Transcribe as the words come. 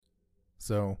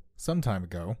So, some time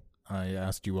ago, I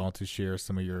asked you all to share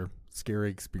some of your scary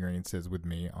experiences with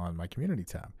me on my community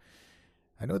tab.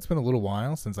 I know it's been a little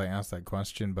while since I asked that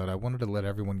question, but I wanted to let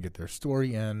everyone get their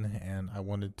story in, and I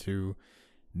wanted to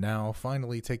now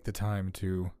finally take the time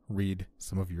to read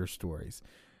some of your stories.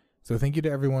 So, thank you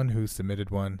to everyone who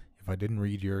submitted one. If I didn't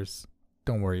read yours,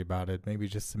 don't worry about it. Maybe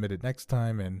just submit it next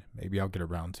time, and maybe I'll get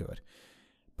around to it.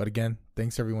 But again,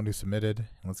 thanks to everyone who submitted, and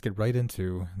let's get right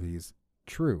into these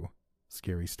true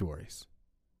scary stories.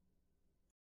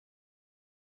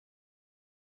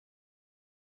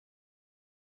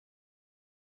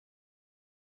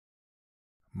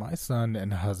 My son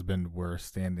and husband were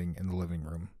standing in the living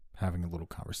room having a little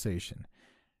conversation.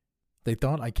 They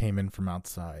thought I came in from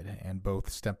outside and both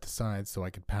stepped aside so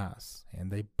I could pass,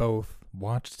 and they both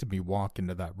watched me walk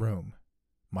into that room.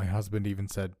 My husband even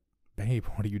said, "Babe,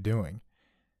 what are you doing?"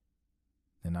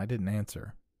 And I didn't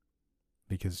answer,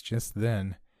 because just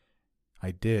then I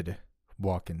did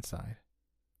walk inside.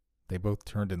 They both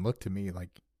turned and looked at me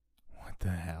like, "What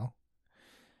the hell?"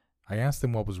 I asked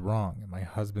them what was wrong, and my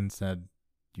husband said,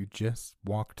 "You just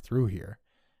walked through here."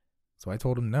 So I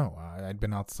told him no, I'd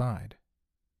been outside.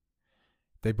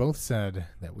 They both said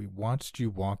that we watched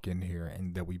you walk in here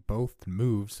and that we both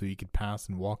moved so you could pass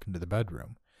and walk into the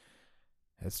bedroom.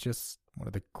 It's just one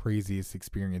of the craziest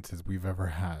experiences we've ever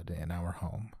had in our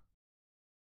home.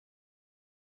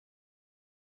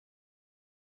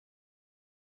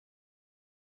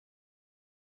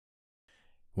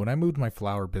 When I moved my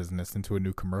flower business into a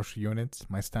new commercial unit,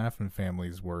 my staff and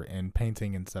families were in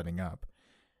painting and setting up.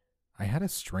 I had a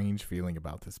strange feeling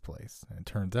about this place, and it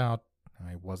turns out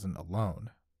I wasn't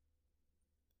alone.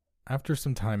 After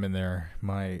some time in there,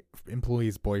 my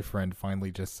employee's boyfriend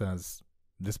finally just says,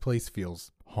 "This place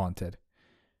feels haunted."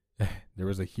 There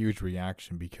was a huge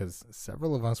reaction because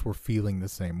several of us were feeling the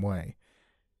same way.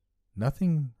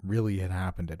 Nothing really had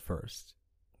happened at first.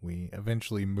 We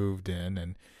eventually moved in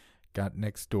and got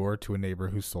next door to a neighbor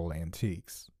who sold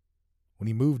antiques. When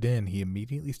he moved in, he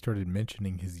immediately started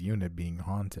mentioning his unit being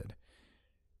haunted.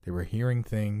 They were hearing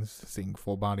things, seeing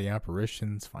full-body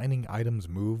apparitions, finding items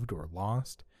moved or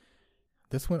lost.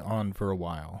 This went on for a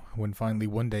while, when finally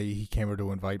one day he came over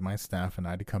to invite my staff and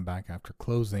I to come back after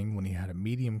closing when he had a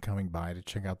medium coming by to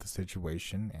check out the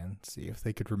situation and see if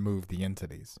they could remove the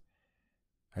entities.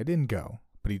 I didn't go,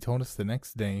 but he told us the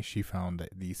next day she found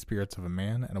the spirits of a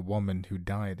man and a woman who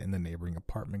died in the neighboring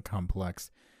apartment complex,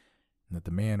 and that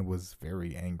the man was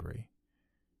very angry.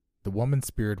 The woman's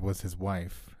spirit was his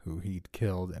wife, who he'd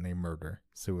killed in a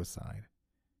murder-suicide.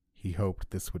 He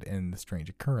hoped this would end the strange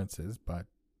occurrences, but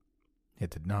it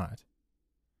did not.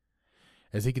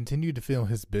 As he continued to fill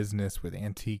his business with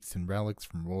antiques and relics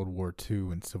from World War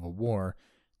II and Civil War,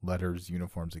 letters,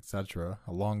 uniforms, etc.,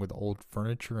 along with old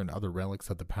furniture and other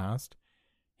relics of the past,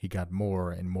 he got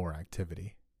more and more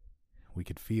activity. We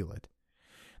could feel it.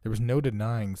 There was no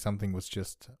denying something was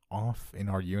just off in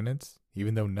our units,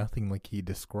 even though nothing like he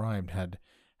described had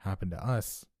happened to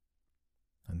us,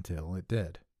 until it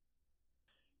did.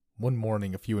 One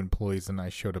morning, a few employees and I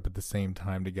showed up at the same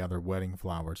time to gather wedding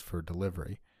flowers for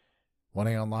delivery. When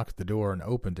I unlocked the door and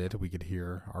opened it, we could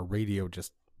hear our radio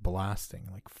just blasting,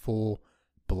 like full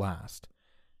blast.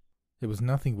 It was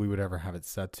nothing we would ever have it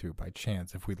set to by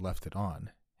chance if we'd left it on.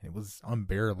 It was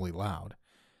unbearably loud.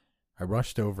 I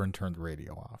rushed over and turned the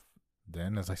radio off.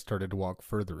 Then, as I started to walk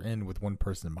further in with one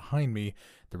person behind me,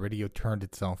 the radio turned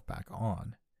itself back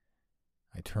on.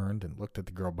 I turned and looked at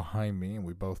the girl behind me, and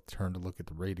we both turned to look at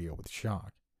the radio with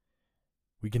shock.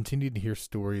 We continued to hear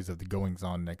stories of the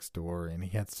goings-on next door, and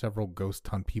he had several ghost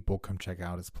hunt people come check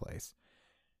out his place.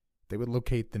 They would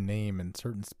locate the name and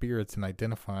certain spirits and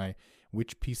identify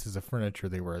which pieces of furniture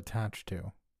they were attached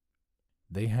to.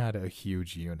 They had a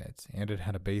huge unit, and it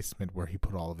had a basement where he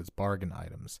put all of his bargain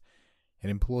items. An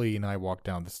employee and I walked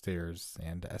down the stairs,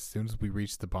 and as soon as we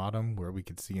reached the bottom where we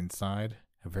could see inside,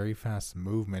 a very fast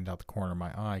movement out the corner of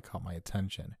my eye caught my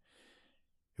attention.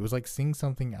 It was like seeing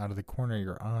something out of the corner of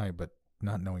your eye, but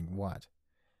not knowing what.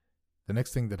 The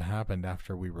next thing that happened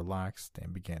after we relaxed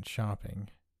and began shopping,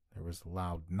 there was a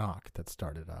loud knock that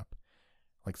started up,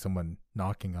 like someone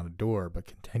knocking on a door, but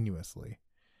continuously.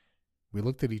 We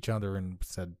looked at each other and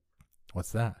said,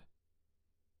 "What's that?"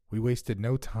 We wasted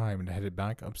no time and headed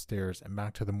back upstairs and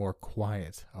back to the more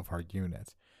quiet of our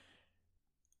unit.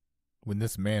 When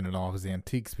this man and all of his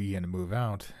antiques began to move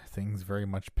out, things very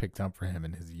much picked up for him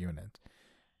in his unit.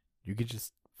 You could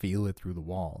just feel it through the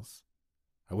walls.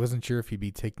 I wasn't sure if he'd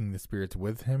be taking the spirits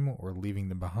with him or leaving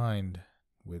them behind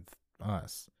with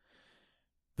us.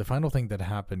 The final thing that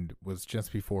happened was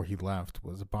just before he left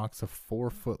was a box of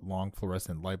 4-foot-long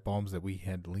fluorescent light bulbs that we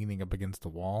had leaning up against the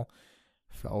wall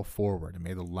fell forward and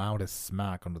made the loudest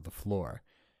smack onto the floor.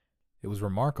 It was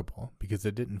remarkable because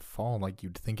it didn't fall like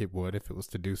you'd think it would if it was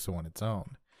to do so on its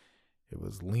own. It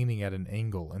was leaning at an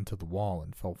angle into the wall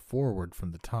and fell forward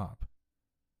from the top.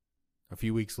 A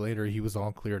few weeks later, he was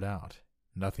all cleared out.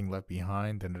 Nothing left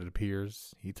behind, and it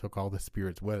appears he took all the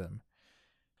spirits with him.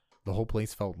 The whole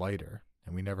place felt lighter,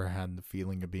 and we never had the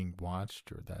feeling of being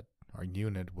watched or that our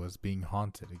unit was being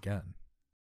haunted again.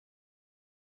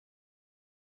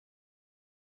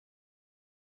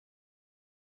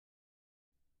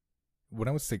 When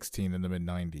I was 16 in the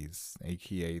mid-90s,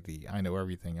 aka the I know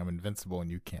everything, I'm invincible and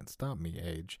you can't stop me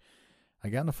age, I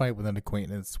got in a fight with an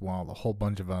acquaintance while a whole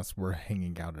bunch of us were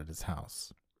hanging out at his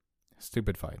house.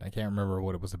 Stupid fight, I can't remember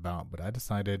what it was about, but I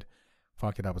decided,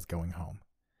 fuck it, I was going home.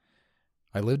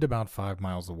 I lived about 5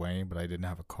 miles away, but I didn't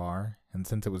have a car, and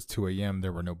since it was 2 a.m.,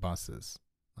 there were no buses.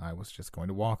 I was just going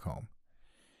to walk home.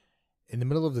 In the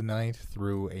middle of the night,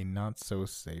 through a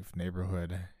not-so-safe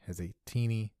neighborhood, as a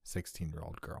teeny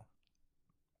 16-year-old girl.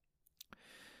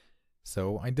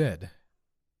 So I did.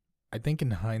 I think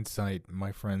in hindsight,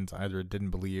 my friends either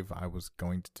didn't believe I was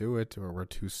going to do it or were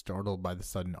too startled by the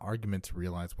sudden argument to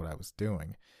realize what I was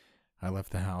doing. I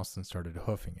left the house and started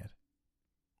hoofing it.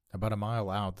 About a mile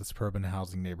out, the suburban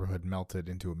housing neighborhood melted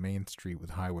into a main street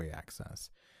with highway access.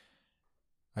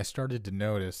 I started to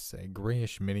notice a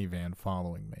grayish minivan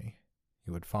following me.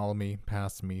 It would follow me,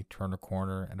 pass me, turn a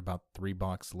corner, and about 3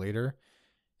 blocks later,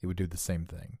 it would do the same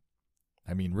thing.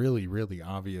 I mean, really, really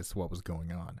obvious what was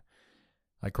going on.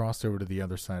 I crossed over to the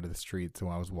other side of the street, so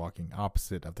I was walking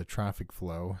opposite of the traffic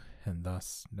flow, and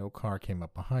thus no car came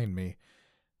up behind me.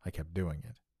 I kept doing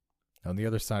it. On the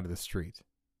other side of the street,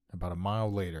 about a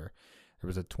mile later, there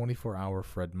was a 24-hour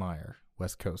Fred Meyer,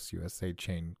 West Coast USA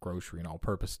chain grocery and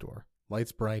all-purpose store.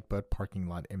 Lights bright, but parking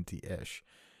lot empty-ish.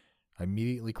 I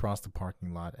immediately crossed the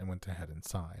parking lot and went to head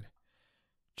inside.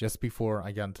 Just before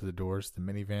I got into the doors, the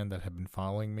minivan that had been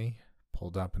following me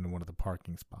pulled up into one of the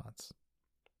parking spots.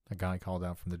 A guy called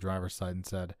out from the driver's side and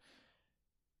said,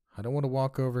 "I don't want to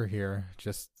walk over here.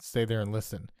 Just stay there and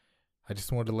listen. I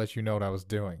just wanted to let you know what I was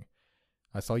doing.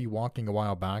 I saw you walking a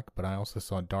while back, but I also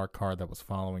saw a dark car that was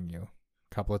following you.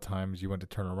 A couple of times you went to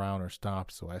turn around or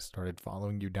stop, so I started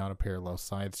following you down a parallel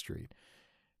side street.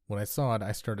 When I saw it,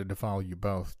 I started to follow you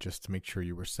both just to make sure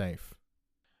you were safe.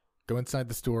 Go inside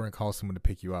the store and call someone to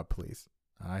pick you up, please.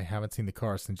 I haven't seen the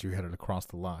car since you headed across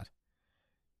the lot."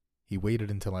 He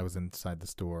waited until I was inside the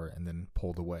store and then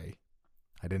pulled away.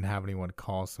 I didn't have anyone to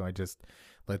call, so I just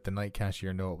let the night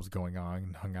cashier know what was going on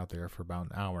and hung out there for about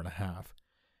an hour and a half.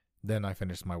 Then I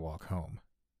finished my walk home.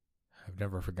 I've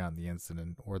never forgotten the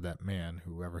incident or that man,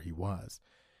 whoever he was.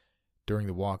 During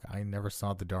the walk, I never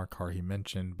saw the dark car he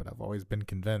mentioned, but I've always been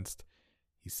convinced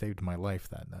he saved my life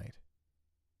that night.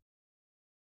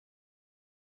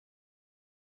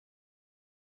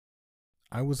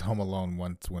 I was home alone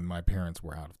once when my parents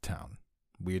were out of town.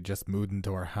 We had just moved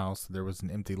into our house. There was an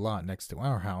empty lot next to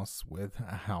our house with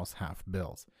a house half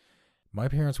built. My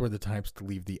parents were the types to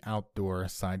leave the outdoor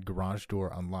side garage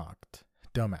door unlocked.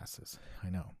 Dumbasses, I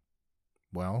know.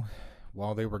 Well,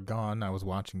 while they were gone, I was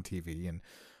watching TV, and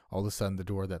all of a sudden the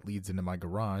door that leads into my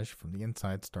garage from the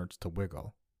inside starts to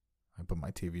wiggle. I put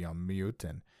my TV on mute,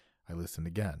 and I listen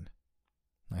again.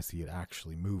 I see it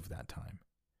actually move that time.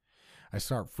 I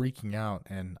start freaking out,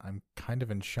 and I'm kind of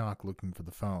in shock looking for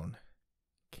the phone.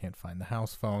 Can't find the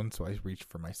house phone, so I reach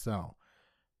for my cell.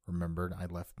 Remembered I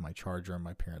left my charger in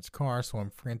my parents' car, so I'm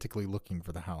frantically looking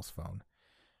for the house phone.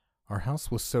 Our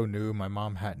house was so new, my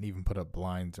mom hadn't even put up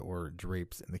blinds or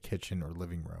drapes in the kitchen or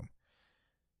living room.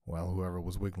 Well, whoever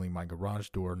was wiggling my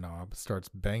garage door knob starts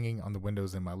banging on the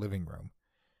windows in my living room.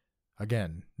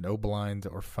 Again, no blinds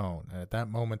or phone, and at that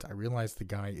moment I realize the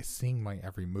guy is seeing my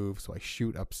every move, so I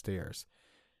shoot upstairs.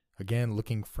 Again,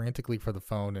 looking frantically for the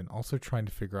phone and also trying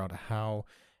to figure out how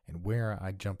and where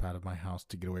I'd jump out of my house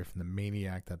to get away from the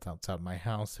maniac that's outside my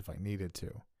house if I needed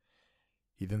to.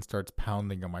 He then starts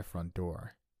pounding on my front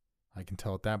door. I can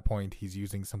tell at that point he's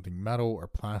using something metal or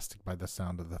plastic by the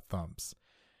sound of the thumps.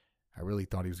 I really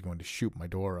thought he was going to shoot my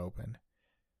door open.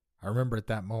 I remember at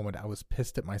that moment I was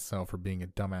pissed at myself for being a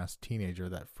dumbass teenager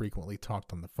that frequently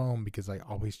talked on the phone because I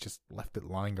always just left it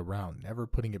lying around, never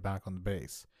putting it back on the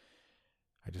base.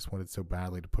 I just wanted so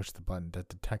badly to push the button that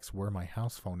detects where my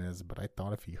house phone is, but I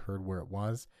thought if he heard where it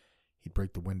was, he'd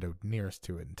break the window nearest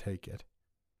to it and take it.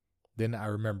 Then I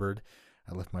remembered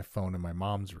I left my phone in my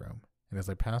mom's room, and as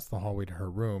I pass the hallway to her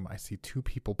room, I see 2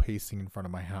 people pacing in front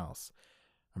of my house.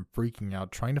 I'm freaking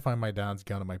out, trying to find my dad's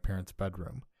gun in my parents'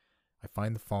 bedroom. I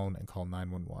find the phone and call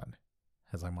 911.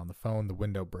 As I'm on the phone, the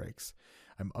window breaks.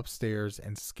 I'm upstairs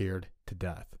and scared to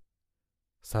death.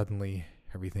 Suddenly,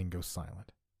 everything goes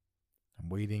silent. I'm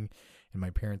waiting in my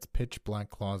parents' pitch black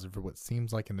closet for what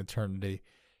seems like an eternity,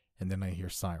 and then I hear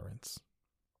sirens.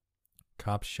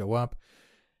 Cops show up,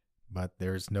 but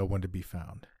there's no one to be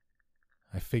found.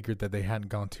 I figured that they hadn't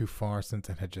gone too far since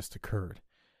it had just occurred.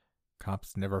 The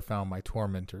cops never found my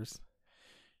tormentors,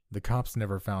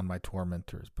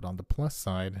 but on the plus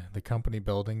side, the company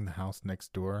building the house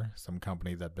next door, some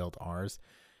company that built ours,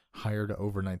 hired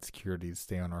overnight security to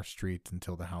stay on our streets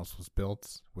until the house was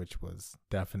built, which was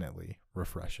definitely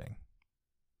refreshing.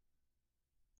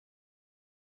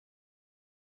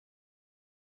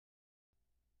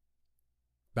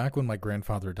 Back when my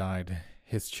grandfather died,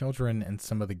 his children and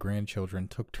some of the grandchildren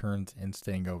took turns in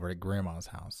staying over at Grandma's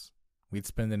house. We'd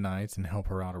spend the nights and help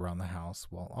her out around the house,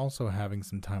 while also having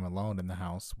some time alone in the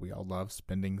house. We all loved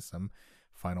spending some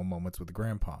final moments with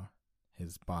Grandpa,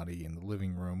 his body in the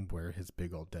living room where his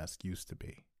big old desk used to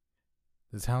be.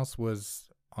 This house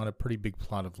was on a pretty big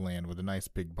plot of land with a nice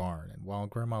big barn, and while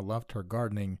Grandma loved her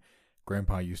gardening,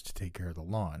 Grandpa used to take care of the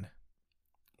lawn.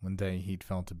 One day he'd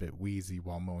felt a bit wheezy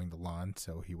while mowing the lawn,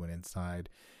 so he went inside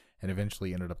and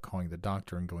eventually ended up calling the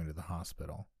doctor and going to the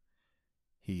hospital.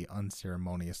 He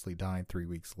unceremoniously died 3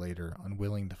 weeks later,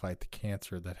 unwilling to fight the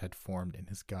cancer that had formed in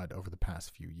his gut over the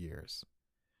past few years.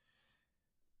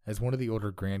 As one of the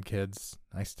older grandkids,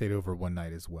 I stayed over one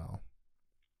night as well.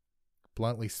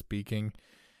 Bluntly speaking,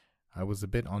 I was a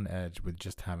bit on edge with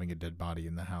just having a dead body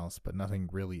in the house, but nothing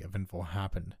really eventful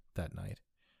happened that night.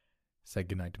 Said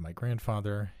goodnight to my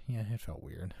grandfather. Yeah, it felt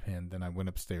weird, and then I went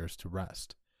upstairs to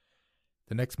rest.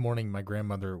 The next morning, my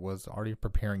grandmother was already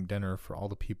preparing dinner for all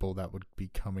the people that would be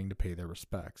coming to pay their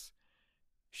respects.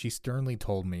 She sternly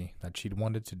told me that she'd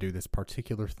wanted to do this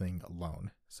particular thing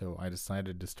alone, so I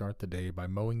decided to start the day by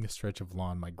mowing the stretch of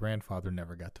lawn my grandfather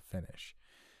never got to finish.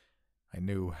 I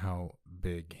knew how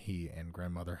big he and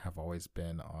grandmother have always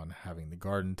been on having the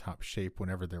garden top shape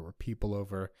whenever there were people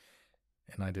over,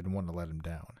 and I didn't want to let him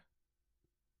down.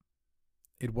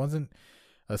 It wasn't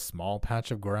a small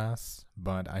patch of grass,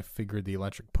 but I figured the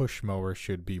electric push mower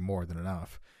should be more than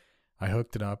enough. I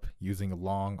hooked it up using a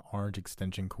long orange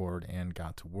extension cord and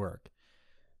got to work.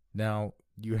 Now,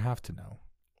 you have to know,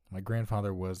 my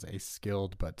grandfather was a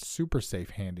skilled but super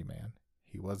safe handyman.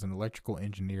 He was an electrical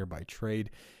engineer by trade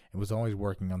and was always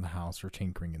working on the house or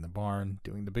tinkering in the barn,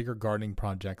 doing the bigger gardening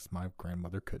projects my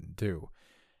grandmother couldn't do,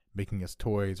 making us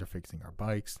toys or fixing our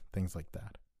bikes, things like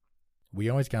that. We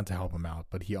always got to help him out,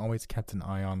 but he always kept an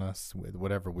eye on us with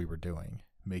whatever we were doing,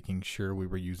 making sure we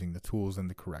were using the tools in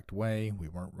the correct way, we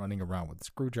weren't running around with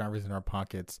screwdrivers in our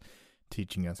pockets,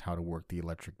 teaching us how to work the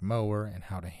electric mower and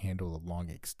how to handle the long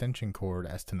extension cord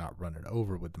as to not run it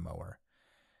over with the mower.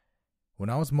 When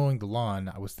I was mowing the lawn,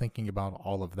 I was thinking about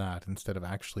all of that instead of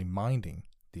actually minding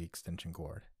the extension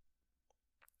cord.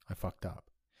 I fucked up.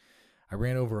 I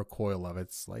ran over a coil of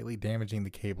it, slightly damaging the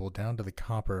cable down to the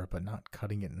copper, but not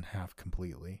cutting it in half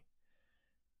completely.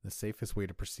 The safest way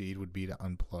to proceed would be to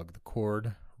unplug the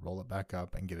cord, roll it back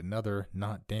up, and get another,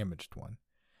 not damaged one.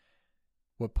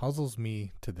 What puzzles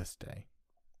me to this day.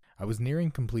 I was nearing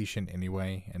completion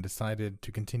anyway, and decided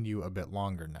to continue a bit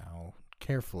longer now,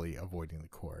 carefully avoiding the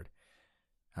cord.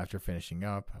 After finishing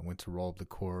up, I went to roll up the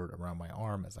cord around my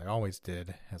arm as I always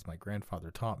did, as my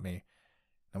grandfather taught me.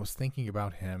 I was thinking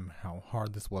about him, how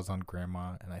hard this was on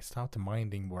Grandma, and I stopped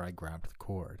minding where I grabbed the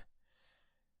cord.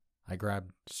 I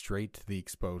grabbed straight to the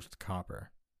exposed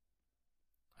copper.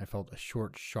 I felt a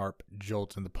short, sharp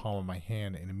jolt in the palm of my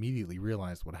hand and immediately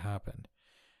realized what happened.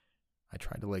 I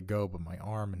tried to let go, but my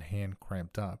arm and hand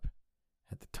cramped up.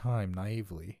 At the time,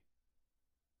 naively,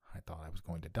 I thought I was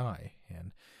going to die,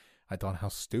 and I thought how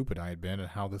stupid I had been and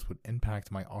how this would impact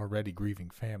my already grieving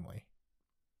family.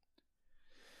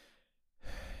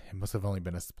 It must have only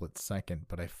been a split second,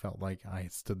 but I felt like I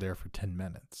had stood there for 10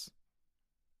 minutes.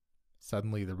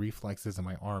 Suddenly, the reflexes in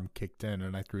my arm kicked in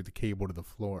and I threw the cable to the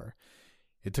floor.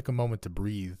 It took a moment to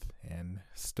breathe and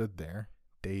stood there,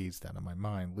 dazed out of my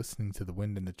mind, listening to the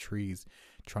wind in the trees,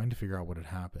 trying to figure out what had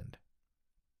happened.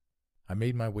 I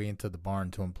made my way into the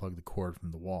barn to unplug the cord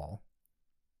from the wall,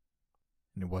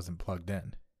 and it wasn't plugged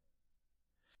in.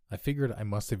 I figured I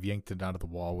must have yanked it out of the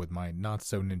wall with my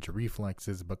not-so-ninja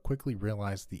reflexes, but quickly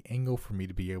realized the angle for me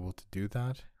to be able to do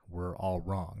that were all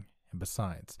wrong, and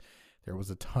besides, there was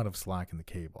a ton of slack in the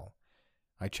cable.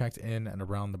 I checked in and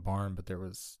around the barn, but there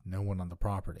was no one on the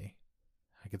property.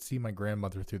 I could see my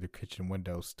grandmother through the kitchen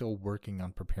window, still working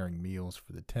on preparing meals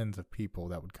for the tens of people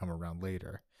that would come around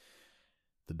later.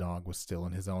 The dog was still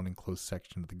in his own enclosed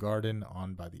section of the garden,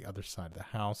 on by the other side of the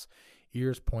house,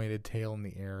 ears pointed, tail in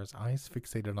the air, his eyes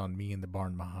fixated on me in the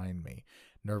barn behind me,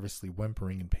 nervously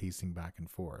whimpering and pacing back and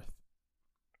forth.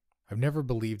 I've never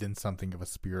believed in something of a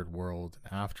spirit world,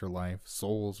 an afterlife,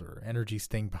 souls, or energy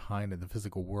staying behind in the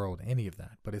physical world, any of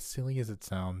that, but as silly as it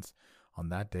sounds, on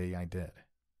that day I did.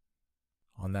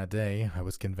 On that day, I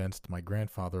was convinced my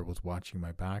grandfather was watching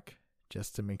my back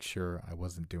just to make sure I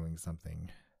wasn't doing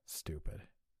something stupid.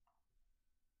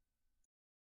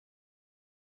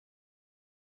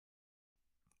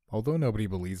 Although nobody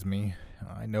believes me,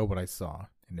 I know what I saw,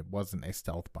 and it wasn't a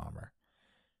stealth bomber.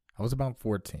 I was about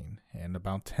 14, and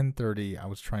about 10:30 I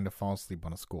was trying to fall asleep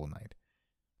on a school night.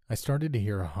 I started to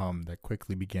hear a hum that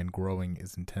quickly began growing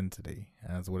its intensity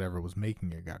as whatever was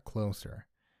making it got closer.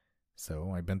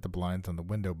 So I bent the blinds on the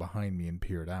window behind me and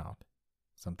peered out.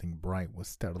 Something bright was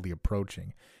steadily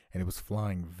approaching, and it was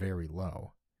flying very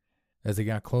low. As it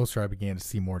got closer, I began to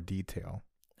see more detail.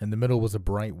 In the middle was a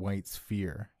bright white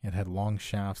sphere. It had long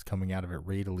shafts coming out of it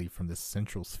radially from this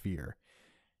central sphere.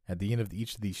 At the end of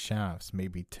each of these shafts,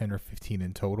 maybe 10 or 15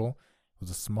 in total, was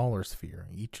a smaller sphere,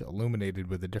 each illuminated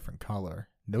with a different color,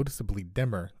 noticeably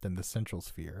dimmer than the central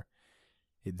sphere.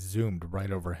 It zoomed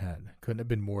right overhead, couldn't have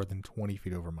been more than 20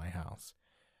 feet over my house.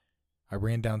 I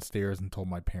ran downstairs and told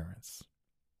my parents,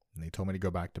 and they told me to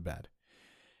go back to bed.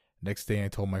 Next day I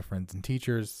told my friends and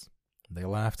teachers. They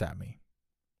laughed at me.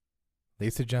 They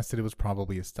suggested it was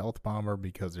probably a stealth bomber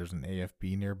because there's an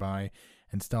AFB nearby,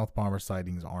 and stealth bomber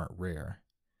sightings aren't rare.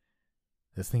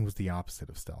 This thing was the opposite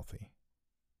of stealthy.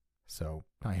 So,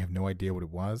 I have no idea what it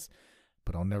was,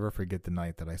 but I'll never forget the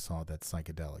night that I saw that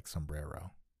psychedelic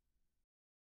sombrero.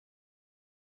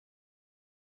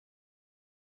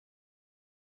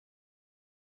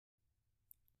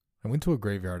 I went to a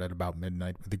graveyard at about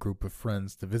midnight with a group of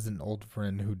friends to visit an old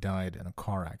friend who died in a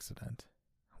car accident.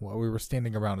 While we were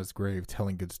standing around his grave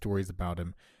telling good stories about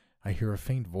him, I hear a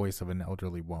faint voice of an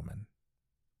elderly woman.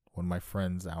 One of my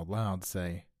friends out loud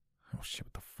say, "Oh shit,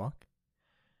 what the fuck?"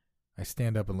 I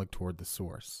stand up and look toward the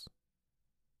source.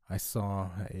 I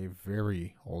saw a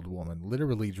very old woman,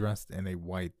 literally dressed in a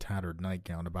white tattered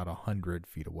nightgown about 100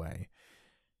 feet away.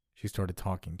 She started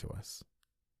talking to us.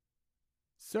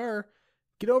 "Sir,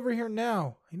 get over here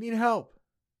now. I need help."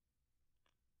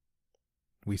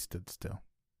 We stood still.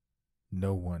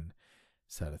 No one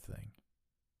said a thing.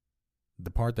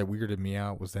 The part that weirded me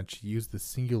out was that she used the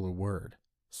singular word,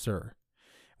 sir,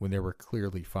 when there were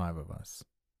clearly 5 of us.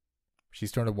 She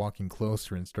started walking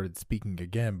closer and started speaking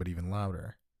again, but even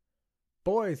louder.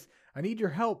 "Boys, I need your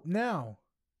help now."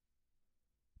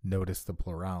 Notice the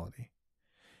plurality.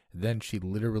 Then she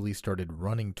literally started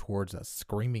running towards us,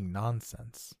 screaming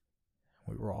nonsense.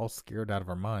 We were all scared out of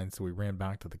our minds, so we ran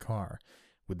back to the car,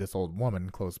 with this old woman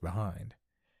close behind.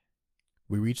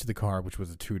 We reached the car, which was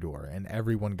a 2-door, and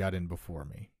everyone got in before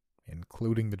me,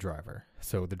 including the driver,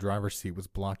 so the driver's seat was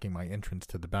blocking my entrance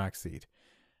to the back seat.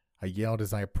 I yelled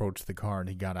as I approached the car, and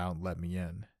he got out and let me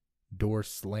in.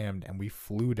 Doors slammed, and we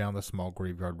flew down the small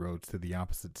graveyard roads to the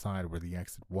opposite side where the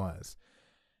exit was.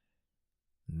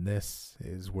 And this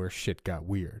is where shit got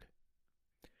weird.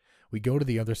 We go to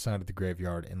the other side of the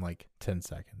graveyard in like 10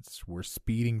 seconds. We're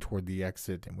speeding toward the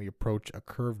exit, and we approach a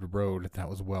curved road that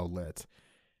was well lit.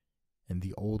 And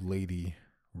the old lady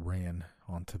ran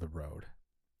onto the road.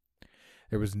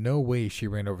 There was no way she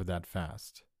ran over that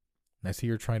fast. I see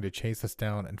her trying to chase us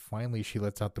down, and finally she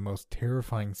lets out the most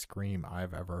terrifying scream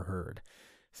I've ever heard.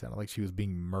 It sounded like she was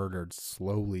being murdered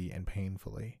slowly and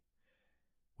painfully.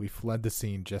 We fled the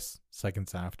scene just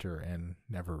seconds after and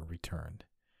never returned.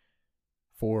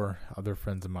 4 other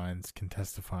friends of mine can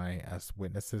testify as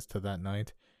witnesses to that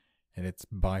night, and it's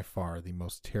by far the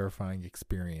most terrifying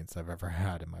experience I've ever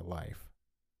had in my life.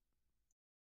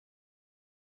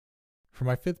 For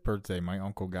my 5th birthday, my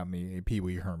uncle got me a Pee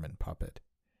Wee Herman puppet.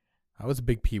 I was a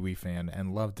big Pee Wee fan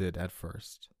and loved it at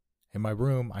first. In my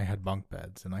room, I had bunk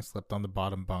beds, and I slept on the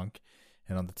bottom bunk,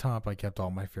 and on the top I kept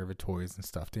all my favorite toys and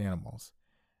stuffed animals.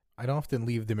 I'd often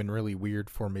leave them in really weird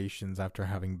formations after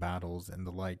having battles and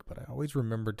the like, but I always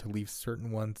remembered to leave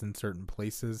certain ones in certain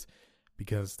places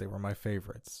because they were my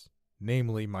favorites,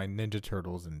 namely my Ninja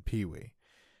Turtles and Pee Wee.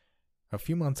 A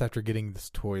few months after getting this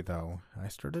toy, though, I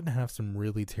started to have some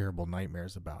really terrible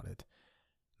nightmares about it.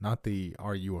 Not the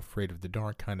 "are you afraid of the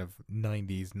dark" kind of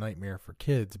 90s nightmare for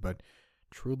kids, but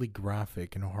truly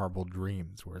graphic and horrible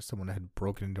dreams where someone had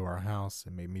broken into our house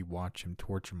and made me watch him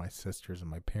torture my sisters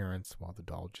and my parents while the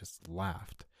doll just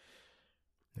laughed.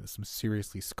 It was some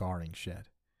seriously scarring shit.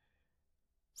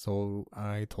 So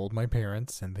I told my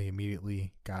parents, and they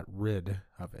immediately got rid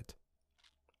of it.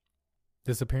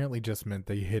 This apparently just meant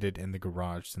they hid it in the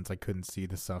garage since I couldn't see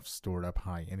the stuff stored up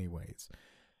high anyways.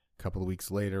 A couple of weeks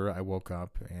later, I woke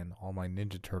up and all my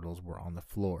Ninja Turtles were on the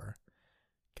floor.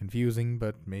 Confusing,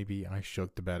 but maybe I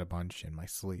shook the bed a bunch in my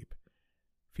sleep.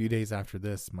 A few days after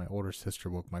this, my older sister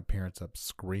woke my parents up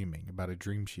screaming about a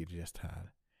dream she just had.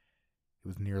 It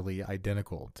was nearly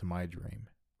identical to my dream.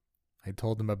 I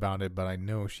told them about it, but I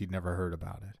know she'd never heard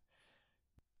about it.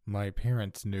 My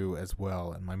parents knew as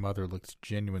well, and my mother looked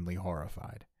genuinely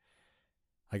horrified.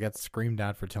 I got screamed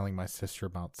at for telling my sister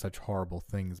about such horrible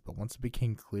things, but once it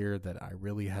became clear that I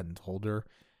really hadn't told her,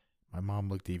 my mom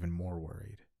looked even more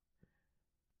worried.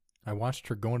 I watched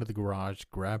her go into the garage,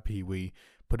 grab Pee-wee,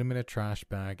 put him in a trash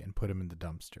bag, and put him in the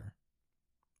dumpster.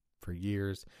 For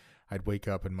years, I'd wake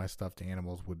up and my stuffed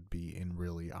animals would be in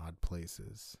really odd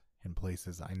places, in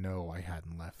places I know I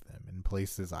hadn't left them, in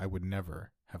places I would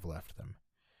never have left them.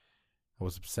 I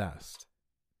was obsessed.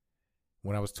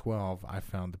 When I was 12, I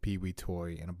found the Pee-wee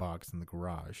toy in a box in the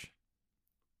garage.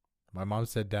 My mom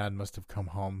said Dad must have come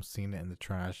home, seen it in the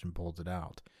trash, and pulled it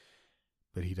out,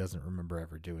 but he doesn't remember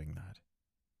ever doing that.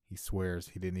 He swears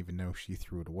he didn't even know she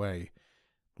threw it away,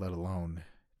 let alone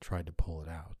tried to pull it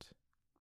out.